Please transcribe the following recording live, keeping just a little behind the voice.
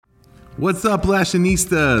What's up,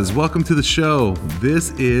 Lashinistas? Welcome to the show.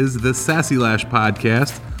 This is the Sassy Lash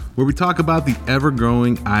Podcast, where we talk about the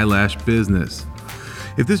ever-growing eyelash business.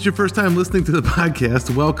 If this is your first time listening to the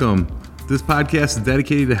podcast, welcome. This podcast is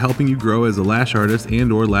dedicated to helping you grow as a lash artist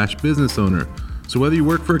and or lash business owner. So whether you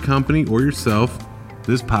work for a company or yourself,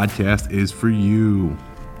 this podcast is for you.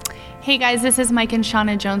 Hey guys, this is Mike and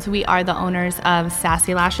Shauna Jones. We are the owners of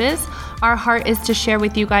Sassy Lashes. Our heart is to share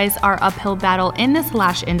with you guys our uphill battle in this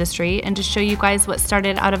lash industry and to show you guys what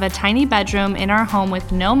started out of a tiny bedroom in our home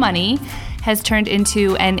with no money has turned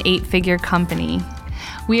into an 8-figure company.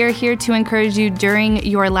 We are here to encourage you during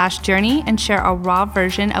your lash journey and share a raw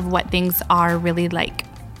version of what things are really like.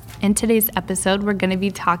 In today's episode, we're going to be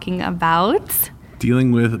talking about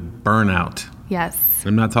dealing with burnout. Yes.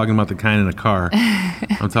 I'm not talking about the kind in a car.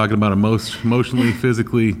 I'm talking about emotionally,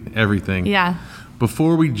 physically, everything. Yeah.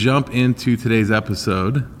 Before we jump into today's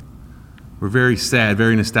episode, we're very sad,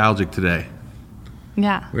 very nostalgic today.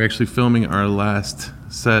 Yeah. We're actually filming our last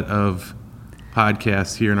set of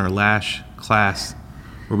podcasts here in our lash class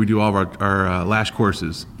where we do all of our lash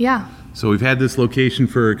courses. Yeah. So we've had this location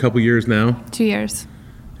for a couple years now. 2 years.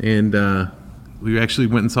 And we actually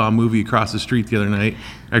went and saw a movie across the street the other night.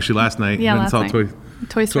 Actually, last night. Yeah, went and saw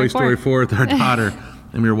Toy Story 4 with our daughter.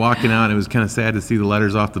 And we were walking out, and it was kind of sad to see the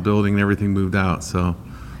letters off the building and everything moved out. So a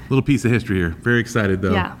little piece of history here. Very excited,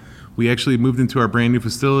 though. Yeah. We actually moved into our brand new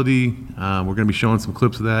facility. We're going to be showing some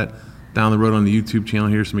clips of that down the road on the YouTube channel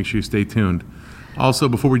here, so make sure you stay tuned. Also,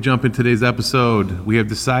 before we jump into today's episode, we have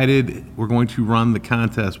decided we're going to run the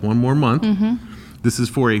contest one more month. Mm-hmm. This is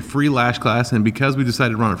for a free lash class, and because we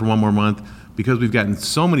decided to run it for one more month, because we've gotten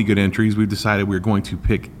so many good entries, we've decided we're going to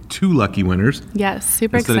pick 2 lucky winners. Yes,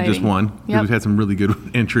 super instead exciting. Instead of just one. Yep. We've had some really good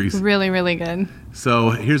entries. Really, really good. So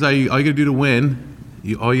here's all you got to do to win.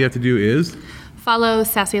 All you have to do is follow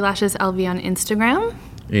Sassy Lashes LV on Instagram.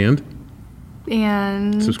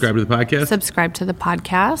 And subscribe to the podcast. Subscribe to the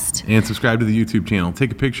podcast. And subscribe to the YouTube channel.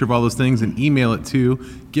 Take a picture of all those things and email it to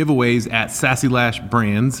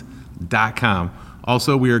giveaways@sassylashbrands.com.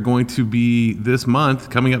 Also, we are going to be this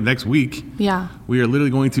month, coming up next week. Yeah. We are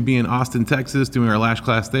literally going to be in Austin, Texas, doing our lash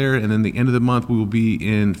class there. And then the end of the month, we will be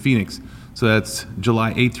in Phoenix. So that's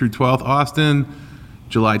July 8th through 12th, Austin.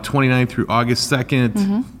 July 29th through August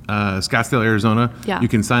 2nd, Scottsdale, Arizona. Yeah. You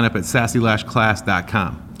can sign up at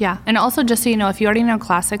sassylashclass.com. Yeah. And also, just so you know, if you already know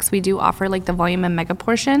Classics, we do offer like the volume and mega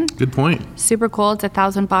portion. Good point. Super cool. It's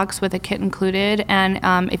 $1,000 with a kit included. And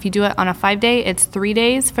if you do it on a 5-day, it's 3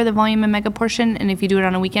 days for the volume and mega portion. And if you do it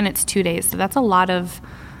on a weekend, it's 2 days. So that's a lot of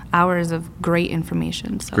hours of great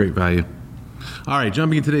information. So. Great value. All right,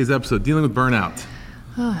 jumping into today's episode, dealing with burnout.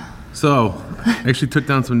 So I actually took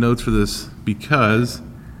down some notes for this because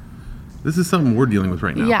this is something we're dealing with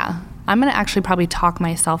right now. Yeah. I'm going to actually probably talk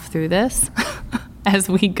myself through this as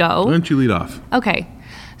we go. Why don't you lead off? Okay.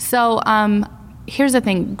 So here's the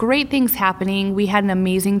thing. Great things happening. We had an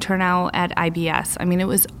amazing turnout at IBS. I mean, it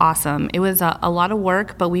was awesome. It was a lot of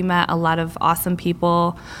work, but we met a lot of awesome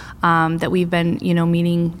people that we've been,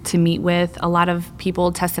 meaning to meet with. A lot of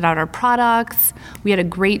people tested out our products. We had a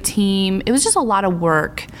great team. It was just a lot of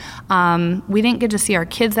work. We didn't get to see our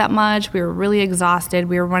kids that much. We were really exhausted.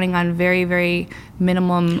 We were running on very, very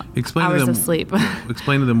minimum hours of sleep.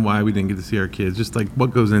 Explain to them why we didn't get to see our kids. Just like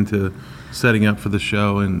what goes into setting up for the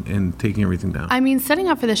show and taking everything down. I mean, setting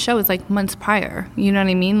up for the show is like months prior. You know what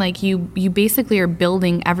I mean? Like you basically are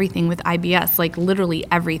building everything with IBS, like literally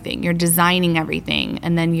everything. You're designing everything,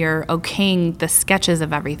 and then you're okaying the sketches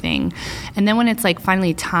of everything. And then when it's like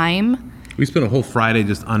finally time, we spent a whole Friday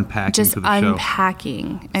just unpacking for the show.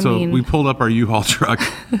 So we pulled up our U-Haul truck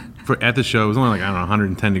at the show. It was only like,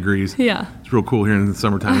 110 degrees. Yeah. It's real cool here in the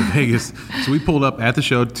summertime in Vegas. So we pulled up at the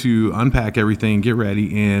show to unpack everything, get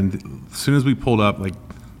ready. And as soon as we pulled up, like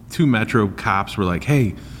 2 Metro cops were like,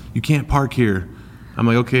 hey, you can't park here. I'm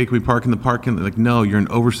like, okay, can we park in the parking? They're like, no, you're an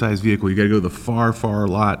oversized vehicle. You got to go to the far, far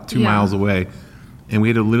lot 2 miles away. And we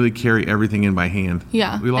had to literally carry everything in by hand.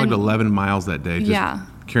 Yeah. We logged 11 miles that day just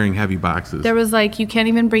carrying heavy boxes. There was like, you can't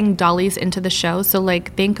even bring dollies into the show. So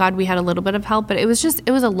like, thank God we had a little bit of help, but it was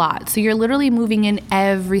a lot. So you're literally moving in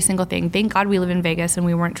every single thing. Thank God we live in Vegas and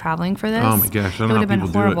we weren't traveling for this. Oh my gosh. I don't know how people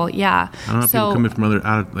horrible. do it. Yeah. I don't know how people come in from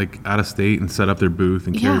out of state and set up their booth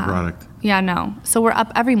and carry product. Yeah, no. So we're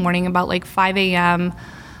up every morning about like 5 a.m.,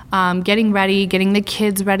 getting ready, getting the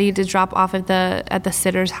kids ready to drop off at the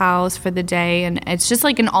sitter's house for the day, and it's just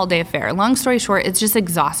like an all-day affair. Long story short, it's just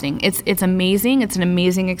exhausting. It's amazing. It's an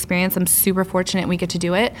amazing experience. I'm super fortunate we get to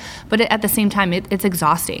do it, but at the same time, it's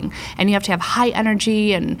exhausting, and you have to have high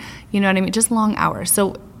energy, and you know what I mean, just long hours.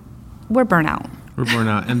 So we're burnt out.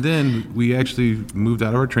 And then we actually moved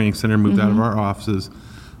out of our training center, moved out of our offices,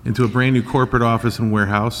 into a brand new corporate office and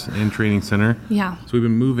warehouse and training center. Yeah. So we've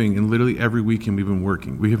been moving, and literally every weekend we've been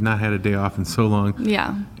working. We have not had a day off in so long.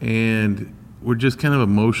 Yeah. And we're just kind of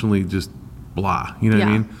emotionally just blah. You know what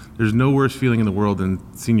I Yeah. mean? There's no worse feeling in the world than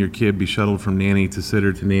seeing your kid be shuttled from nanny to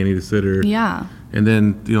sitter to nanny to sitter. Yeah. And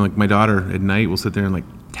then, like my daughter at night will sit there and like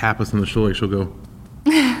tap us on the shoulder. She'll go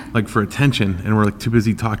like for attention, and we're like too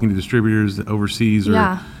busy talking to distributors overseas or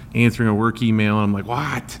Yeah. answering a work email. And I'm like,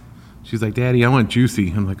 what? She's like, Daddy, I want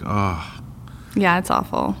juicy. I'm like, oh. Yeah, it's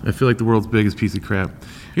awful. I feel like the world's biggest piece of crap.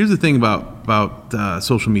 Here's the thing about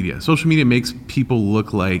social media. Social media makes people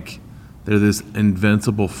look like they're this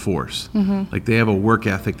invincible force. Like they have a work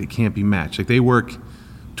ethic that can't be matched. Like they work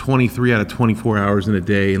 23 out of 24 hours in a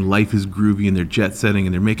day, and life is groovy, and they're jet setting,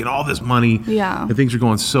 and they're making all this money. Yeah. And things are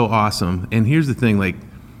going so awesome. And here's the thing, like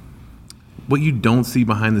what you don't see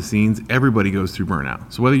behind the scenes, everybody goes through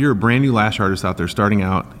burnout. So whether you're a brand new lash artist out there starting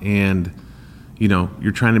out and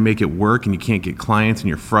you're trying to make it work and you can't get clients and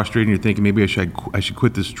you're frustrated and you're thinking maybe I should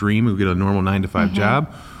quit this dream and get a normal 9-to-5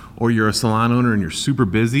 job, or you're a salon owner and you're super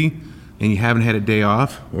busy and you haven't had a day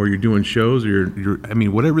off, or you're doing shows, or you're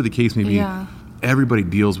whatever the case may be, Yeah. everybody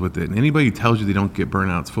deals with it. And anybody who tells you they don't get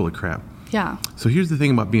burnout is full of crap. Yeah. So here's the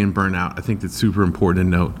thing about being burnt out. I think that's super important to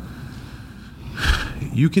note.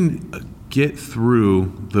 You can get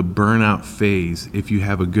through the burnout phase if you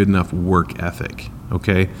have a good enough work ethic,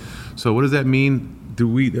 okay? So what does that mean?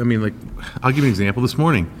 I'll give you an example. This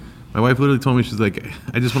morning, my wife literally told me, she's like,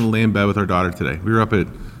 I just want to lay in bed with our daughter today. We were up at,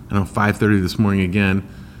 5:30 this morning again,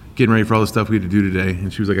 getting ready for all the stuff we had to do today.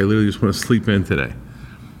 And she was like, I literally just want to sleep in today.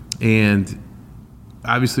 And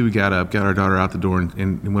obviously we got up, got our daughter out the door,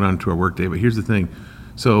 and went on to our work day. But here's the thing.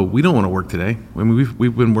 So we don't want to work today. I mean,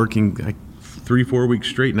 we've been working like 3-4 weeks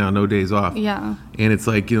straight now, no days off. Yeah. And it's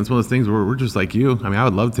like, it's one of those things where we're just like you. I mean, I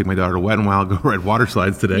would love to take my daughter to Wet n Wild, go ride water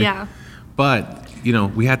slides today. Yeah. But,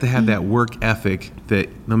 we have to have that work ethic that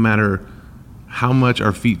no matter how much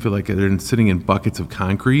our feet feel like they're sitting in buckets of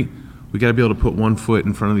concrete, we got to be able to put one foot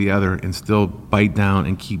in front of the other and still bite down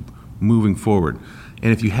and keep moving forward.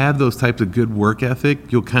 And if you have those types of good work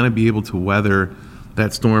ethic, you'll kind of be able to weather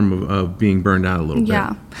that storm of being burned out a little bit.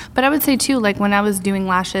 Yeah. But I would say too, like when I was doing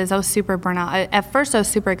lashes, I was super burnt out. At first I was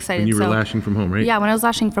super excited. And you were lashing from home, right? Yeah, when I was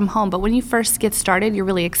lashing from home. But when you first get started, you're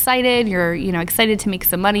really excited. You're, excited to make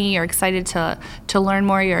some money. You're excited to learn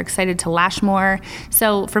more. You're excited to lash more.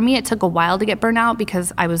 So for me, it took a while to get burnt out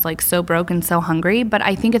because I was like so broke and so hungry. But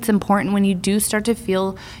I think it's important when you do start to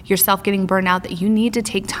feel yourself getting burnt out that you need to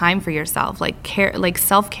take time for yourself. Like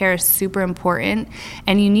self-care is super important,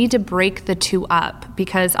 and you need to break the two up.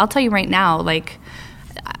 Because I'll tell you right now, like,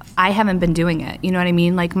 I haven't been doing it. You know what I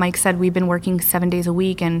mean? Like Mike said, we've been working 7 days a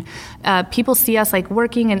week, and people see us like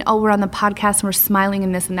working and, we're on the podcast and we're smiling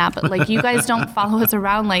and this and that. But like, you guys don't follow us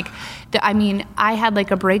around. Like, I had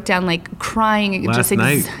like a breakdown, like crying, Last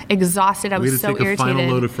night, exhausted. I was so irritated. We had to take a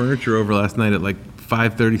final load of furniture over last night at like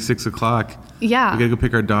 5:30, 6 o'clock. Yeah. We got to go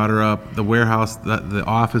pick our daughter up. The warehouse, the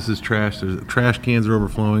office is trashed. There's trash cans are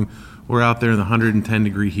overflowing. We're out there in the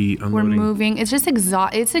 110-degree heat unloading. We're moving. It's just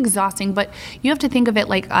it's exhausting, but you have to think of it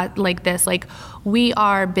like this. Like, we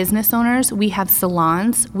are business owners. We have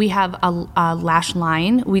salons. We have a lash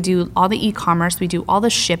line. We do all the e-commerce. We do all the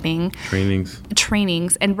shipping.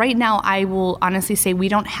 Trainings. And right now, I will honestly say we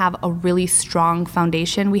don't have a really strong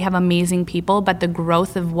foundation. We have amazing people, but the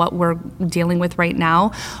growth of what we're dealing with right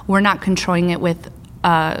now, we're not controlling it with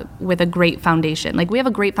a great foundation. Like, we have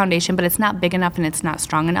a great foundation, but it's not big enough and it's not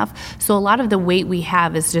strong enough. So a lot of the weight we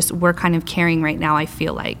have is just we're kind of carrying right now, I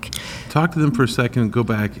feel like. Talk to them for a second, go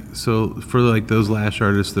back. So for like those lash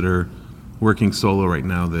artists that are working solo right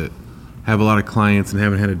now that have a lot of clients and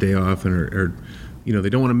haven't had a day off and are they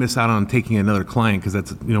don't want to miss out on taking another client because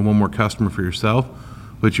that's, one more customer for yourself,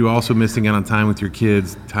 but you're also missing out on time with your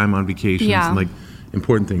kids, time on vacations, and like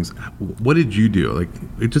important things. What did you do?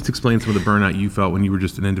 Like, just explain some of the burnout you felt when you were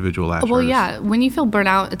just an individual lash artist. Well, yeah, when you feel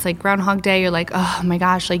burnout, it's like Groundhog Day. You're like, oh my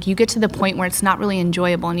gosh, like you get to the point where it's not really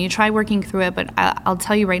enjoyable, and you try working through it. But I'll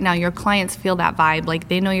tell you right now, your clients feel that vibe. Like,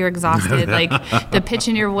 they know you're exhausted. Like, the pitch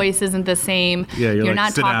in your voice isn't the same. Yeah, you're like,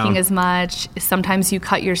 not talking down. As much. Sometimes you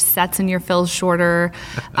cut your sets and your fills shorter.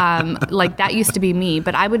 Like, that used to be me.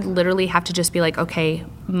 But I would literally have to just be like, okay,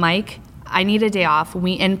 Mike, I need a day off.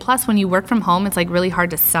 And plus, when you work from home, it's like really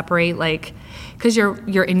hard to separate, like, because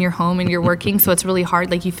you're in your home and you're working, so it's really hard.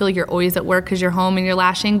 Like, you feel like you're always at work because you're home and you're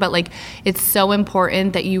lashing. But like, it's so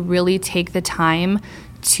important that you really take the time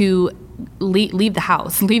to leave the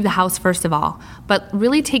house. Leave the house first of all, but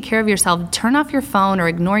really take care of yourself. Turn off your phone or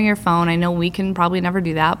ignore your phone. I know we can probably never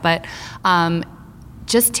do that, but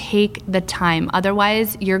just take the time.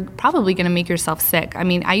 Otherwise, you're probably going to make yourself sick. I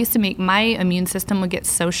mean, I used to make my immune system would get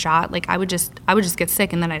so shot, like I would just get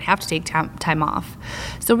sick, and then I'd have to take time off.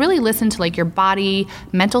 So really listen to like your body.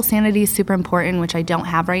 Mental sanity is super important, which I don't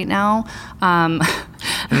have right now.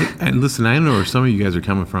 And listen, I know where some of you guys are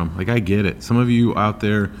coming from. Like, I get it. Some of you out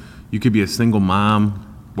there, you could be a single mom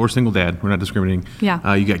or single dad. We're not discriminating.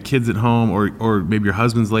 Yeah. You got kids at home, or maybe your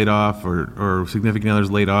husband's laid off, or significant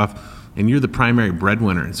other's laid off, and you're the primary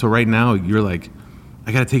breadwinner. And so right now, you're like,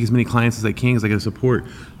 I got to take as many clients as I can because I got to support.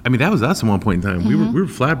 I mean, that was us at one point in time. Mm-hmm. We were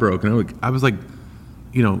flat broke, and I was like,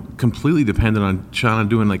 completely dependent on Shauna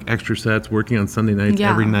doing like extra sets, working on Sunday nights,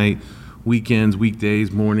 every night, weekends,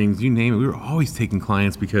 weekdays, mornings, you name it. We were always taking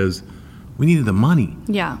clients because we needed the money.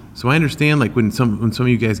 Yeah. So I understand like when some of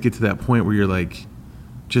you guys get to that point where you're like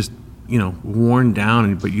just, worn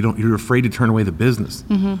down, but you're afraid to turn away the business.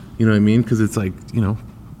 Mm-hmm. You know what I mean? Because it's like,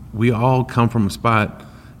 we all come from a spot,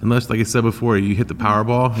 unless, like I said before, you hit the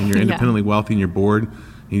Powerball and you're independently wealthy and you're bored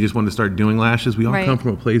and you just want to start doing lashes. We all come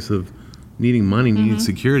from a place of needing money, needing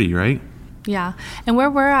security, right? Yeah. And where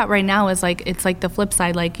we're at right now is like, it's like the flip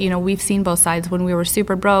side. Like, we've seen both sides. When we were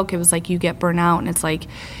super broke, it was like you get burnt out, and it's like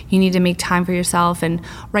you need to make time for yourself. And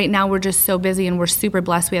right now we're just so busy and we're super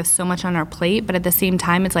blessed. We have so much on our plate. But at the same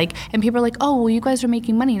time, it's like, and people are like, oh, well, you guys are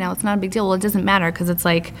making money now. It's not a big deal. Well, it doesn't matter because it's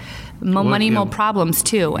like more money, more problems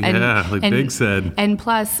too. Yeah, like Big said. And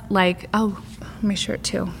plus, like, oh, my shirt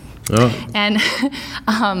too. Oh. And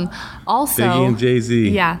also, Biggie and Jay-Z.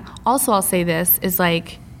 Yeah. Also, I'll say this is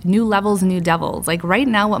like, new levels, new devils. Like right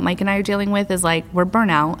now, what Mike and I are dealing with is like we're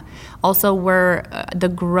burnout. Also, we're the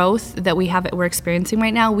growth that we're experiencing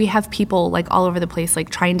right now. We have people like all over the place, like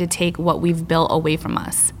trying to take what we've built away from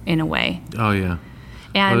us in a way. Oh yeah.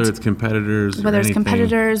 And whether it's competitors,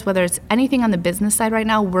 whether it's anything on the business side right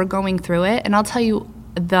now, we're going through it. And I'll tell you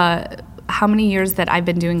how many years that I've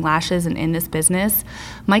been doing lashes and in this business,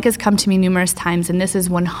 Mike has come to me numerous times, and this is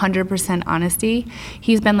 100% honesty.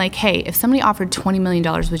 He's been like, hey, if somebody offered $20 million,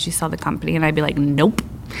 would you sell the company? And I'd be like, nope.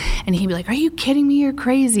 And he'd be like, are you kidding me? You're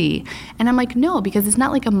crazy. And I'm like, no, because it's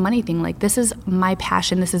not like a money thing. Like, this is my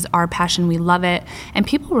passion. This is our passion. We love it. And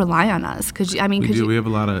people rely on us. We do. We have a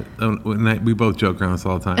lot of, we both joke around this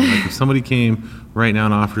all the time. Like, if somebody came right now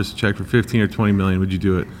and offered us a check for 15 or 20 million, would you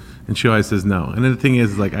do it? And she always says no. And then the thing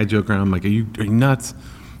is, like, I joke around, I'm like, are you nuts?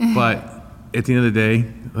 But at the end of the day,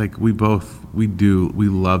 like, we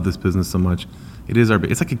love this business so much.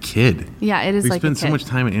 It's like a kid. Yeah, it is like a kid. We spend so much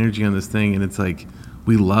time and energy on this thing, and it's like,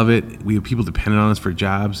 we love it. We have people dependent on us for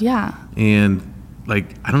jobs. Yeah. And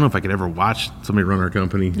like, I don't know if I could ever watch somebody run our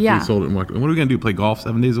company. Yeah. We sold it and walked. What are we going to do? Play golf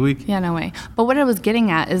 7 days a week? Yeah, no way. But what I was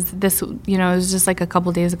getting at is this, it was just like a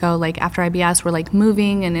couple days ago, like after IBS, we're like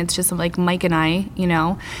moving, and it's just like Mike and I,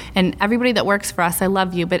 and everybody that works for us, I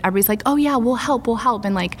love you, but everybody's like, oh yeah, we'll help.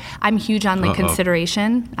 And like, I'm huge on like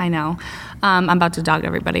consideration. I know. I'm about to dog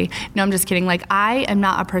everybody. No, I'm just kidding. Like, I am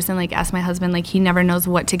not a person, like, ask my husband, like, he never knows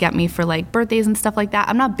what to get me for like birthdays and stuff like that.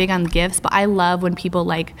 I'm not big on gifts, but I love when people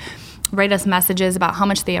like write us messages about how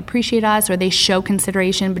much they appreciate us, or they show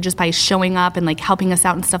consideration, but just by showing up and like helping us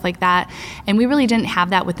out and stuff like that. And we really didn't have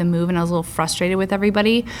that with the move, and I was a little frustrated with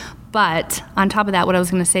everybody. But on top of that, what I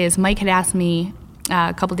was going to say is Mike had asked me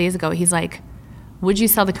a couple days ago, he's like, would you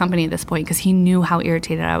sell the company at this point? Because he knew how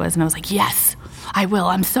irritated I was. And I was like, yes, I will.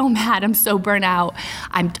 I'm so mad. I'm so burnt out.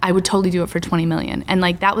 I would totally do it for $20 million. And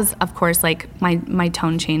like, that was, of course, like my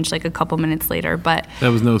tone changed like a couple minutes later. But that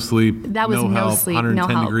was no sleep. That was no help, sleep.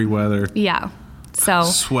 110 no degree weather. Yeah. So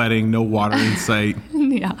sweating, no water in sight.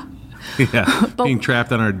 Yeah. Yeah, being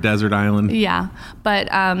trapped on our desert island. Yeah,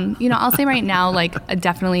 but I'll say right now, like,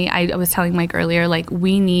 definitely, I was telling Mike earlier, like,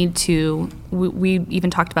 we need to. We even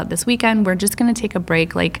talked about this weekend. We're just gonna take a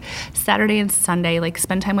break, like Saturday and Sunday, like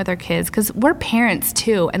spend time with our kids, because we're parents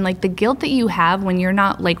too, and like the guilt that you have when you're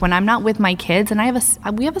not, like, when I'm not with my kids, and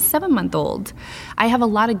we have a 7-month-old. I have a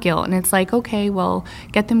lot of guilt, and it's like, okay, well,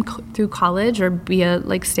 get them through college or be a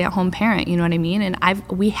like stay-at-home parent. You know what I mean? And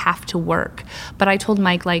we have to work. But I told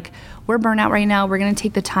Mike, like, we're burnt out right now. We're going to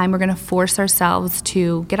take the time. We're going to force ourselves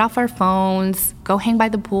to get off our phones, go hang by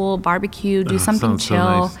the pool, barbecue, do something chill.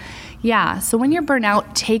 So nice. Yeah. So when you're burnt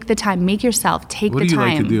out, take the time. Make yourself take the time. What do you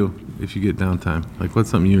like to do if you get downtime? Like, what's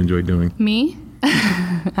something you enjoy doing? Me?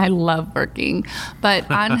 I love working, but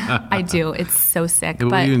I do. It's so sick. Yeah,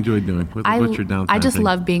 what do you enjoy doing? What's your downtime? I just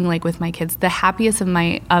love being like with my kids. The happiest of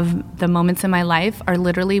the moments in my life are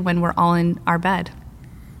literally when we're all in our bed.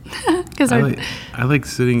 Because I like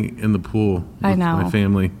sitting in the pool with my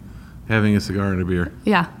family, having a cigar and a beer.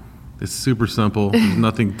 Yeah. It's super simple. There's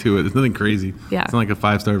nothing to it. There's nothing crazy. Yeah. It's not like a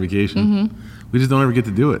 5-star vacation. We just don't ever get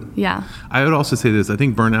to do it. Yeah. I would also say this. I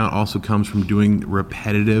think burnout also comes from doing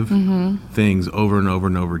repetitive things over and over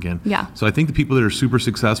and over again. Yeah. So I think the people that are super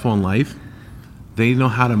successful in life, they know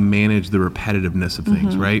how to manage the repetitiveness of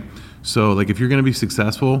things, right? So like if you're going to be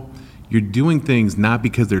successful, you're doing things not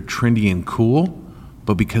because they're trendy and cool,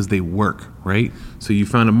 but because they work, right? So you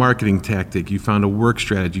found a marketing tactic, you found a work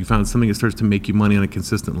strategy, you found something that starts to make you money on a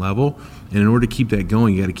consistent level. And in order to keep that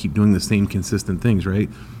going, you got to keep doing the same consistent things, right?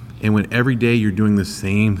 And when every day you're doing the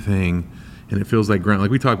same thing and it feels like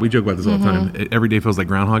we joke about this all the time. Every day feels like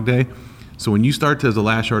Groundhog Day. So when you start to, as a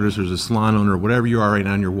lash artist or as a salon owner, or whatever you are right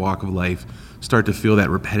now in your walk of life, start to feel that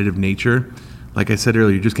repetitive nature, like I said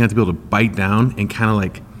earlier, you're just going to have to be able to bite down and kind of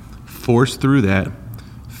like force through that.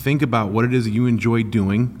 Think about what it is that you enjoy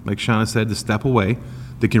doing, like Shauna said, to step away,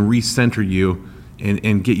 that can recenter you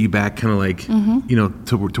and get you back kind of like,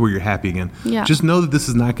 to where you're happy again. Yeah. Just know that this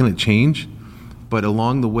is not going to change, but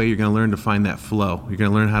along the way, you're going to learn to find that flow. You're going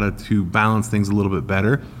to learn how to balance things a little bit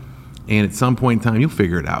better. And at some point in time, you'll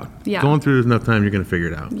figure it out. Yeah. Going through enough time, you're going to figure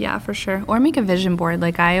it out. Yeah, for sure. Or make a vision board.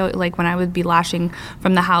 Like when I would be lashing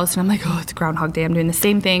from the house and I'm like, oh, it's Groundhog Day. I'm doing the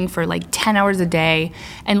same thing for like 10 hours a day.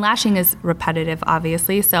 And lashing is repetitive,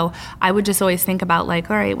 obviously. So I would just always think about like,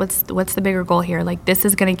 all right, what's the bigger goal here? Like this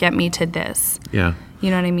is going to get me to this. Yeah. You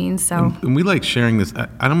know what I mean? So. And we like sharing this.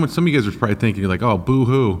 I don't know, some of you guys are probably thinking, you're like, oh,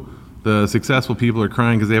 boo-hoo. The successful people are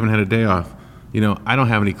crying because they haven't had a day off. I don't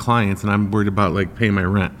have any clients, and I'm worried about like paying my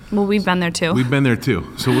rent. Well, we've been there too. We've been there too.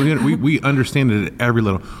 So we understand it at every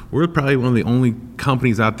level. We're probably one of the only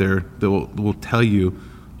companies out there that will tell you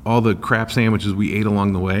all the crap sandwiches we ate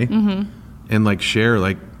along the way, and like share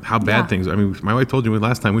like how bad things. I mean, my wife told you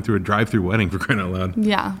last time we threw a drive-through wedding, for crying out loud.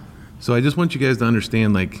 Yeah. So I just want you guys to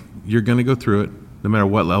understand, like, you're going to go through it no matter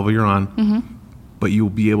what level you're on, but you'll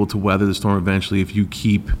be able to weather the storm eventually if you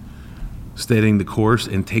keep steadying the course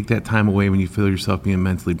and take that time away when you feel yourself being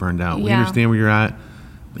mentally burned out. Yeah. We understand where you're at,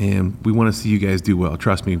 and we want to see you guys do well.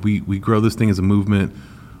 Trust me, we grow this thing as a movement.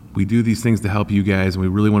 We do these things to help you guys, and we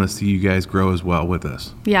really want to see you guys grow as well with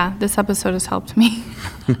us. Yeah, this episode has helped me.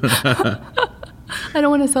 I don't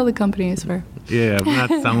want to sell the company, I swear. Yeah, we're not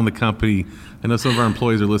selling the company. I know some of our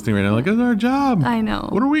employees are listening right now like, it's our job. I know.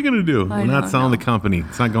 What are we going to do? We're not selling the company.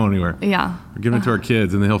 It's not going anywhere. Yeah. We're giving it to our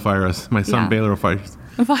kids, and then he'll fire us. My son Baylor will fire us.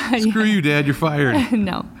 Screw you, Dad, you're fired.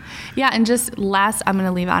 No. Yeah, and just I'm going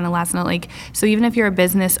to leave it on a last note. Like, so even if you're a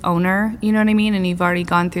business owner, you know what I mean, and you've already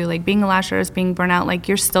gone through like being a lash artist, being burnt out, like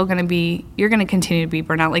you're going to continue to be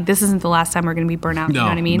burnt out. Like this isn't the last time we're going to be burnt out. You know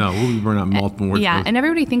what I mean? No, we'll be burnt out multiple more Yeah, times. and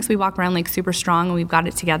everybody thinks we walk around like super strong and we've got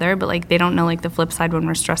it together, but like they don't know like the flip side when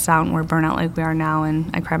we're stressed out and we're burnt out like we are now,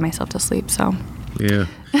 and I cry myself to sleep, so. Yeah.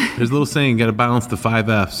 There's a little saying, you got to balance the 5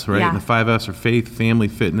 F's, right? Yeah. And the 5 F's are faith, family,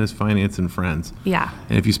 fitness, finance, and friends. Yeah.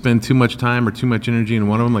 And if you spend too much time or too much energy in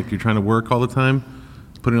one of them, like you're trying to work all the time,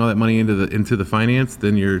 putting all that money into the finance,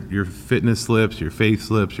 then your fitness slips, your faith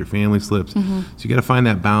slips, your family slips. So you got to find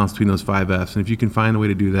that balance between those 5 F's. And if you can find a way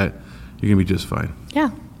to do that, you're going to be just fine.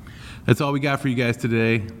 Yeah. That's all we got for you guys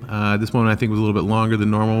today. This one I think was a little bit longer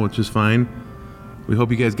than normal, which is fine. We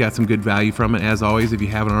hope you guys got some good value from it. As always, if you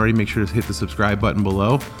haven't already, make sure to hit the subscribe button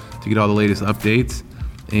below to get all the latest updates.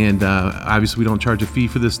 And obviously, we don't charge a fee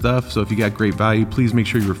for this stuff. So if you got great value, please make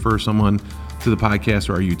sure you refer someone to the podcast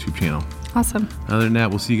or our YouTube channel. Awesome. Other than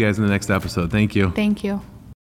that, we'll see you guys in the next episode. Thank you. Thank you.